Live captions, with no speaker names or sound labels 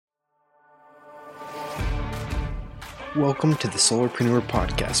Welcome to the Solarpreneur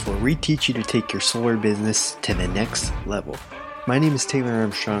Podcast, where we teach you to take your solar business to the next level. My name is Taylor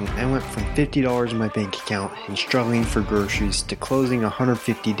Armstrong. I went from $50 in my bank account and struggling for groceries to closing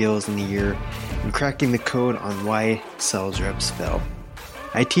 150 deals in a year and cracking the code on why sales reps fail.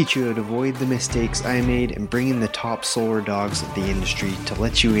 I teach you how to avoid the mistakes I made and bring in the top solar dogs of the industry to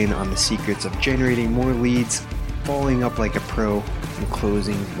let you in on the secrets of generating more leads, following up like a pro, and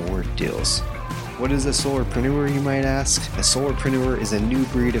closing more deals. What is a solarpreneur, you might ask? A solarpreneur is a new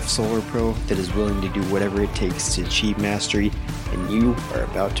breed of solar pro that is willing to do whatever it takes to achieve mastery, and you are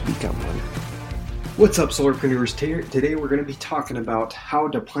about to become one. What's up, solarpreneurs? Today we're going to be talking about how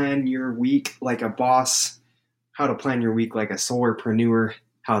to plan your week like a boss, how to plan your week like a solarpreneur,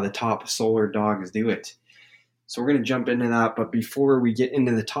 how the top solar dogs do it. So we're going to jump into that, but before we get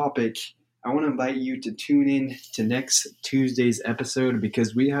into the topic, I want to invite you to tune in to next Tuesday's episode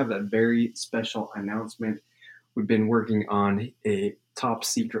because we have a very special announcement. We've been working on a top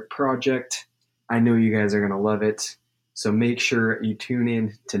secret project. I know you guys are going to love it. So make sure you tune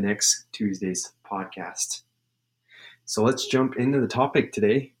in to next Tuesday's podcast. So let's jump into the topic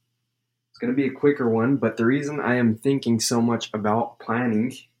today. It's going to be a quicker one, but the reason I am thinking so much about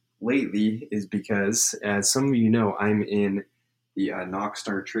planning lately is because, as some of you know, I'm in the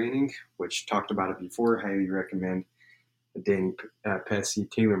Knockstar training, which talked about it before. Highly recommend Danny Pesci,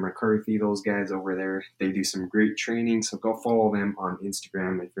 Taylor McCarthy, those guys over there. They do some great training, so go follow them on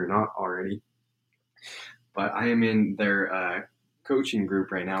Instagram if you're not already. But I am in their coaching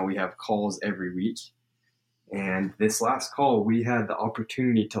group right now. We have calls every week. And this last call, we had the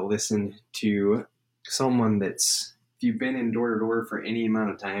opportunity to listen to someone that's, if you've been in door-to-door for any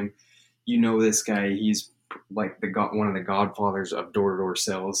amount of time, you know this guy. He's like one of the godfathers of door-to-door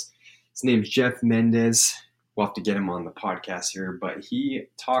sales. His name's Jeff Mendez. We'll have to get him on the podcast here, but he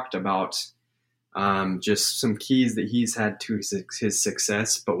talked about just some keys that he's had to his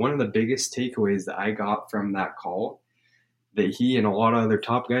success. But one of the biggest takeaways that I got from that call that he and a lot of other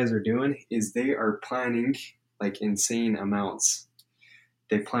top guys are doing is they are planning like insane amounts.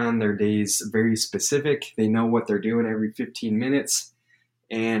 They plan their days very specific. They know what they're doing every 15 minutes.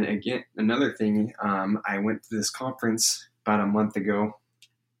 And again, another thing, I went to this conference about a month ago,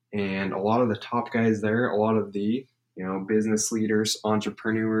 and a lot of the top guys there, a lot of the business leaders,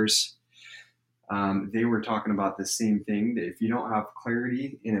 entrepreneurs, they were talking about the same thing, that if you don't have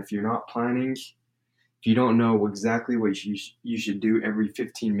clarity and if you're not planning, if you don't know exactly what you should do every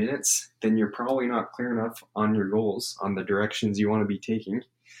 15 minutes, then you're probably not clear enough on your goals, on the directions you want to be taking.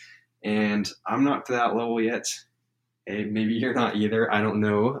 And I'm not to that level yet. Hey, maybe you're not either. I don't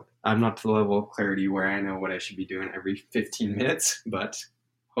know. I'm not to the level of clarity where I know what I should be doing every 15 minutes, but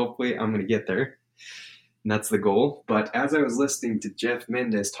hopefully I'm going to get there. And that's the goal. But as I was listening to Jeff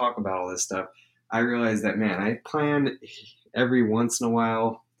Mendez talk about all this stuff, I realized that, man, I plan every once in a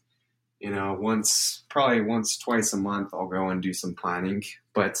while, probably once, twice a month, I'll go and do some planning,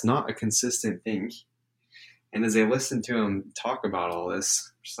 but it's not a consistent thing. And as I listened to him talk about all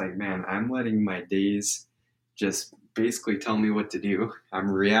this, it's like, man, I'm letting my days just basically tell me what to do. I'm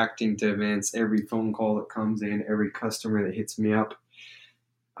reacting to events, every phone call that comes in, every customer that hits me up.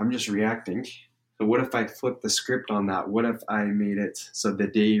 I'm just reacting. So what if I flip the script on that? What if I made it so the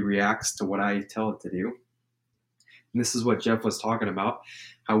day reacts to what I tell it to do? And this is what Jeff was talking about,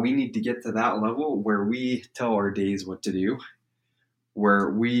 how we need to get to that level where we tell our days what to do, where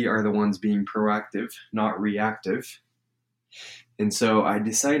we are the ones being proactive, not reactive. And so I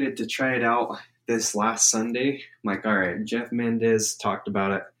decided to try it out this last Sunday. I'm like, all right, Jeff Mendez talked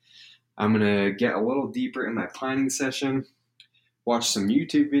about it. I'm going to get a little deeper in my planning session, watch some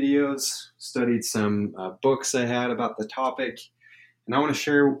YouTube videos, studied some books I had about the topic. And I want to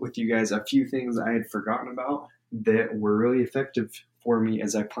share with you guys a few things I had forgotten about that were really effective for me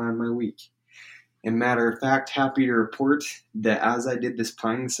as I planned my week. And matter of fact, happy to report that as I did this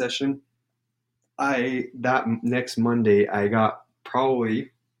planning session, that next Monday, I got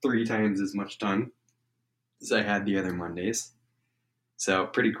probably 3 times as much done as I had the other Mondays. So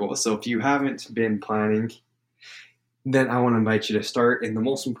pretty cool. So if you haven't been planning, then I want to invite you to start. And the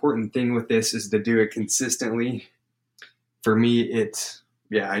most important thing with this is to do it consistently. For me,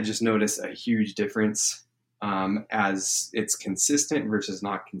 I just noticed a huge difference as it's consistent versus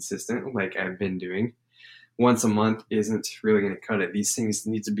not consistent, like I've been doing. Once a month isn't really going to cut it. These things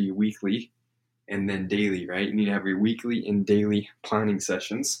need to be weekly and then daily, right? You need to have your weekly and daily planning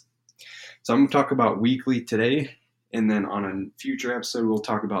sessions. So I'm going to talk about weekly today, and then on a future episode, we'll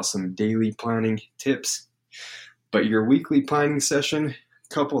talk about some daily planning tips. But your weekly planning session,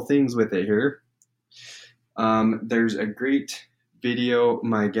 couple things with it here. There's a great video,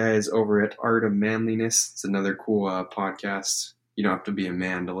 my guys over at Art of Manliness. It's another cool podcast. You don't have to be a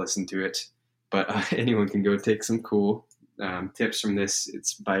man to listen to it, but anyone can go take some cool tips from this.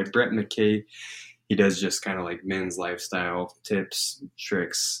 It's by Brett McKay. He does just kind of like men's lifestyle tips,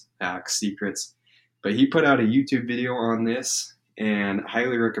 tricks, hacks, secrets. But he put out a YouTube video on this and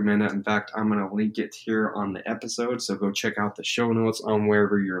highly recommend it. In fact, I'm going to link it here on the episode. So go check out the show notes on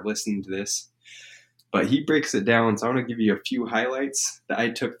wherever you're listening to this. But he breaks it down. So I'm going to give you a few highlights that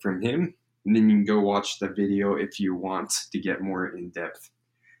I took from him. And then you can go watch the video if you want to get more in depth.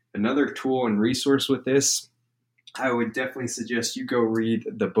 Another tool and resource with this, I would definitely suggest you go read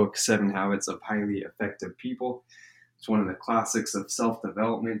the book 7 Habits of Highly Effective People. It's one of the classics of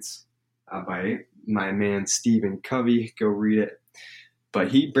self-development by my man Stephen Covey. Go read it. But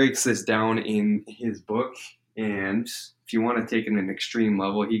he breaks this down in his book. And if you want to take it to an extreme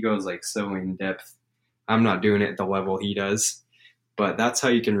level, he goes like so in depth. I'm not doing it at the level he does. But that's how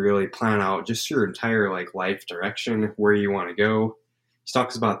you can really plan out just your entire like life direction, where you want to go. He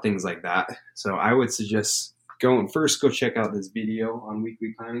talks about things like that. So I would suggest go check out this video on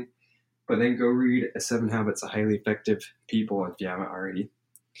weekly planning, but then go read 7 Habits of Highly Effective People if you haven't already.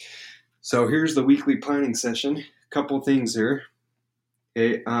 So here's the weekly planning session. A couple things here.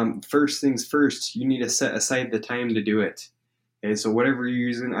 Okay, first things first, you need to set aside the time to do it. Okay, so whatever you're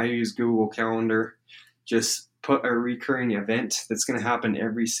using, I use Google Calendar. Just put a recurring event that's going to happen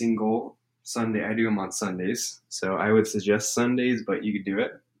every single Sunday. I do them on Sundays, so I would suggest Sundays, but you could do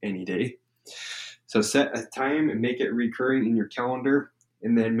it any day. So set a time and make it recurring in your calendar,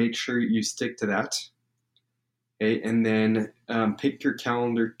 and then make sure you stick to that. Okay, and then pick your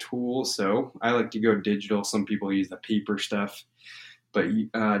calendar tool. So I like to go digital. Some people use the paper stuff, but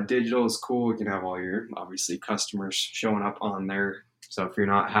digital is cool. You can have all your, obviously, customers showing up on there. So if you're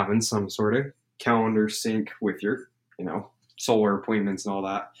not having some sort of calendar sync with your, solar appointments and all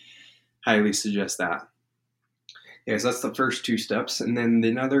that, highly suggest that. Yeah, so that's the first 2 steps. And then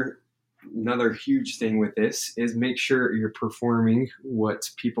another huge thing with this is make sure you're performing what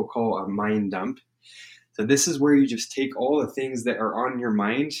people call a mind dump. So this is where you just take all the things that are on your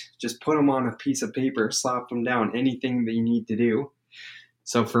mind, just put them on a piece of paper, slap them down, anything that you need to do.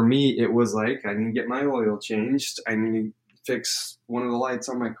 So for me, it was like, I need to get my oil changed. I need to fix one of the lights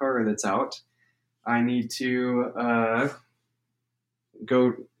on my car that's out. I need to a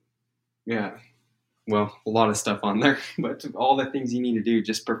lot of stuff on there, but all the things you need to do,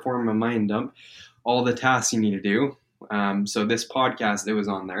 just perform a mind dump, all the tasks you need to do. So this podcast, it was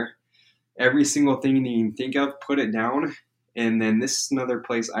on there. Every single thing that you can think of, put it down. And then this is another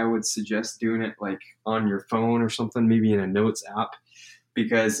place I would suggest doing it like on your phone or something, maybe in a notes app.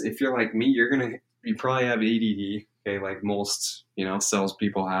 Because if you're like me, you probably have ADD, okay, like most,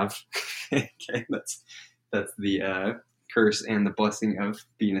 salespeople have. Okay, that's the curse and the blessing of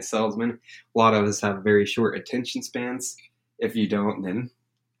being a salesman. A lot of us have very short attention spans. If you don't,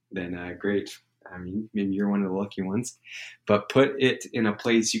 then great. I mean, maybe you're one of the lucky ones. But put it in a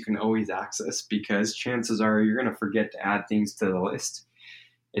place you can always access, because chances are you're going to forget to add things to the list.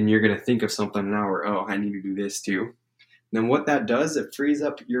 And you're going to think of something now where, I need to do this too. Then what that does, it frees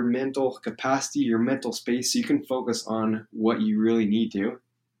up your mental capacity, your mental space, so you can focus on what you really need to.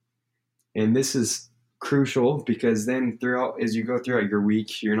 And this is crucial, because then as you go throughout your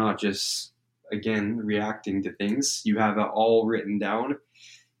week, you're not just, again, reacting to things. You have it all written down,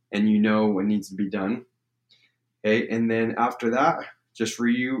 and you know what needs to be done. Okay, and then after that, just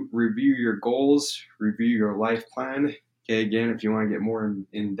review your goals, review your life plan. Okay, again, if you want to get more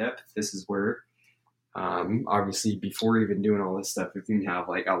in depth, this is where, obviously, before even doing all this stuff, if you have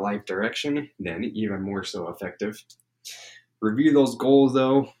like a life direction, then even more so effective. Review those goals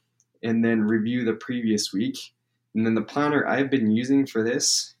though, and then review the previous week. And then the planner I've been using for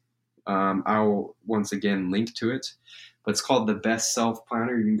this, I'll once again link to it, but it's called the Best Self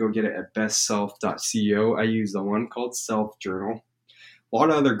Planner. You can go get it at bestself.co. I use the one called Self Journal. A lot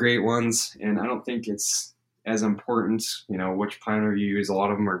of other great ones, and I don't think it's as important, which planner you use. A lot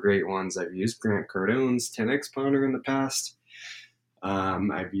of them are great ones. I've used Grant Cardone's 10X planner in the past.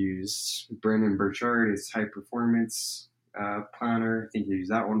 I've used Brendon Burchard, his high performance planner. I think I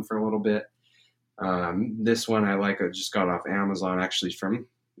used that one for a little bit. This one I just got off Amazon, actually, from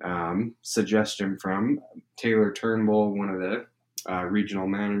suggestion from Taylor Turnbull, one of the regional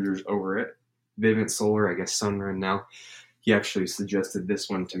managers over at Vivint Solar, I guess Sunrun now. He actually suggested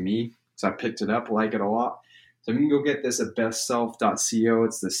this one to me, so I picked it up, like it a lot. So you can go get this at bestself.co.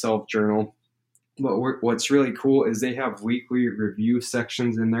 It's the self journal. But what's really cool is they have weekly review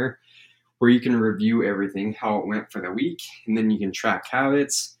sections in there where you can review everything, how it went for the week, and then you can track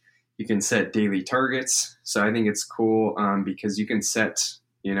habits. You can set daily targets. So I think it's cool because you can set,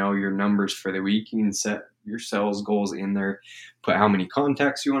 your numbers for the week. You can set your sales goals in there, put how many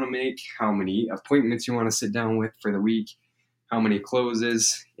contacts you want to make, how many appointments you want to sit down with for the week, how many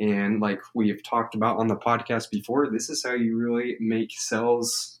closes. And like we have talked about on the podcast before, this is how you really make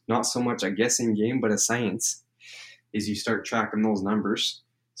sales not so much a guessing game, but a science, is you start tracking those numbers.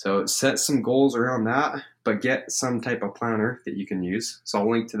 So set some goals around that, but get some type of planner that you can use. So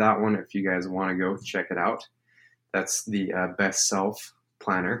I'll link to that one if you guys want to go check it out. That's the Best Self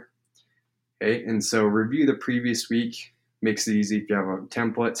Planner. Okay, and so review the previous week. Makes it easy if you have a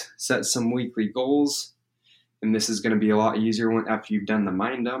template. Set some weekly goals. And this is going to be a lot easier after you've done the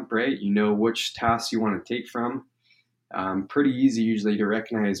mind dump, right? You know which tasks you want to take from. Pretty easy usually to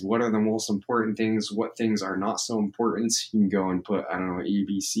recognize what are the most important things, what things are not so important. You can go and put,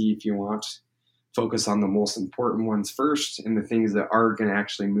 ABC if you want. Focus on the most important ones first and the things that are going to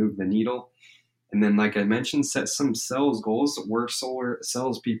actually move the needle. And then, like I mentioned, set some sales goals. We're solar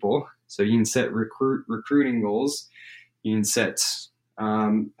salespeople, so you can set recruiting goals. You can set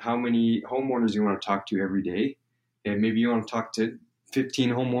how many homeowners you want to talk to every day. And maybe you want to talk to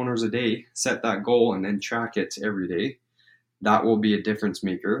 15 homeowners a day. Set that goal and then track it every day. That will be a difference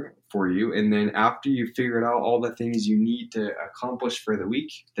maker for you. And then after you've figured out all the things you need to accomplish for the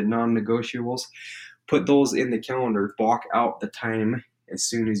week, the non-negotiables, put those in the calendar. Block out the time as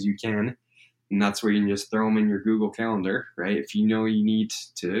soon as you can. And that's where you can just throw them in your Google Calendar, right? If you know you need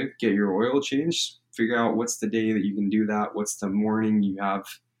to get your oil changed, figure out what's the day that you can do that, what's the morning you have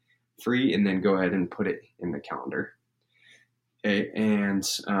free, and then go ahead and put it in the calendar. Okay, and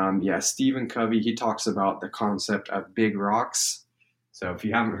Stephen Covey, he talks about the concept of big rocks. So if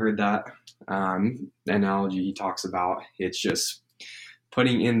you haven't heard that analogy he talks about, it's just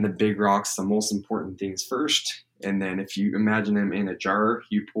putting in the big rocks, the most important things first. And then if you imagine them in a jar,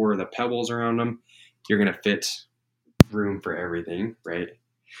 you pour the pebbles around them, you're going to fit room for everything, right?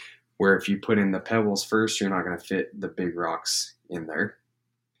 Where if you put in the pebbles first, you're not going to fit the big rocks in there.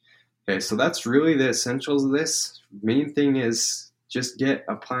 Okay, so that's really the essentials of this. Main thing is just get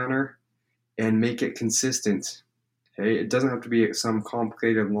a planner and make it consistent. Okay, it doesn't have to be some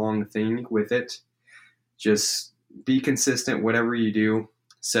complicated long thing with it. Just be consistent, whatever you do.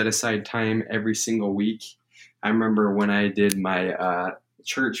 Set aside time every single week. I remember when I did my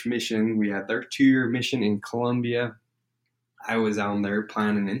church mission, we had their 2-year mission in Colombia. I was down there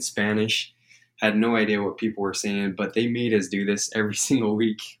planning in Spanish. Had no idea what people were saying, but they made us do this every single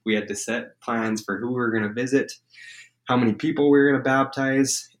week. We had to set plans for who we were going to visit, how many people we were going to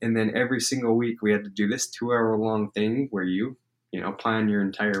baptize, and then every single week we had to do this 2-hour-long thing where you plan your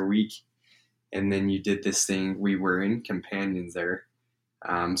entire week, and then you did this thing. We were in companions there,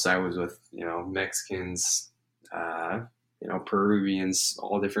 so I was with Mexicans, Peruvians,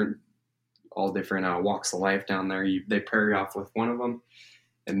 all different walks of life down there. They pair you off with one of them,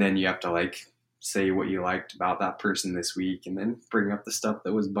 and then you have to say what you liked about that person this week and then bring up the stuff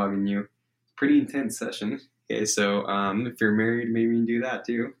that was bugging you. Pretty intense session. Okay, so if you're married, maybe you can do that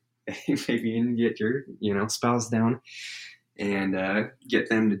too. Maybe you can get your spouse down and get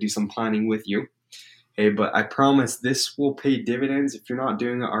them to do some planning with you. Okay, but I promise this will pay dividends if you're not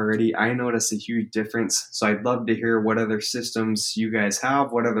doing it already. I notice a huge difference. So I'd love to hear what other systems you guys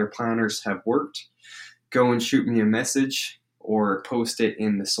have, what other planners have worked. Go and shoot me a message or post it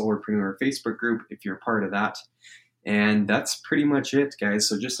in the Solarpreneur Facebook group if you're part of that. And that's pretty much it, guys.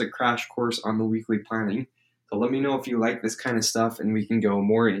 So just a crash course on the weekly planning. So let me know if you like this kind of stuff, and we can go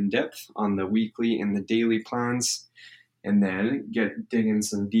more in depth on the weekly and the daily plans and then dig in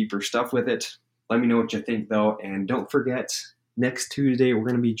some deeper stuff with it. Let me know what you think, though. And don't forget, next Tuesday, we're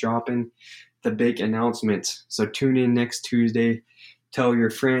going to be dropping the big announcement. So tune in next Tuesday. Tell your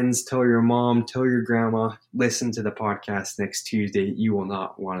friends, tell your mom, tell your grandma, listen to the podcast next Tuesday. You will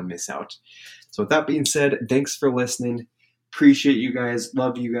not want to miss out. So with that being said, thanks for listening. Appreciate you guys.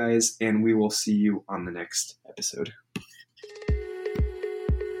 Love you guys. And we will see you on the next episode.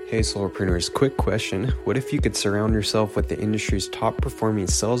 Hey Solarpreneurs, quick question. What if you could surround yourself with the industry's top performing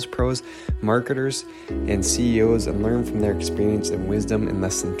sales pros, marketers, and CEOs and learn from their experience and wisdom in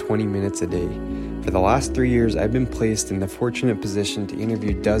less than 20 minutes a day? For the last 3 years, I've been placed in the fortunate position to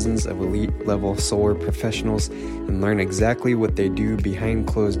interview dozens of elite level solar professionals and learn exactly what they do behind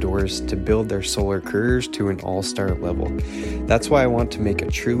closed doors to build their solar careers to an all-star level. That's why I want to make a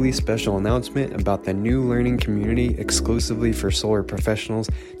truly special announcement about the new learning community exclusively for solar professionals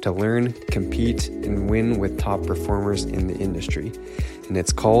to learn, compete, and win with top performers in the industry. And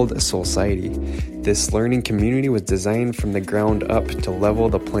it's called Soulciety. This learning community was designed from the ground up to level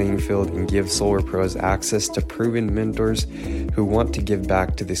the playing field and give solar pros access to proven mentors who want to give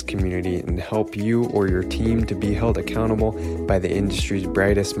back to this community and help you or your team to be held accountable by the industry's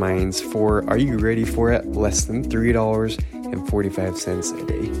brightest minds for, are you ready for it, less than $3.45 a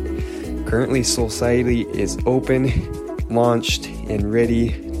day. Currently, Soulciety is open, launched, and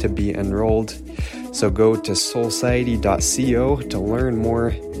ready to be enrolled. So go to soulciety.co to learn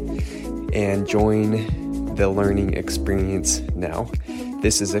more and join the learning experience now.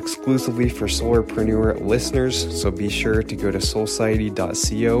 This is exclusively for Solarpreneur listeners, so be sure to go to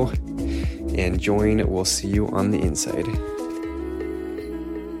soulciety.co and join. We'll see you on the inside.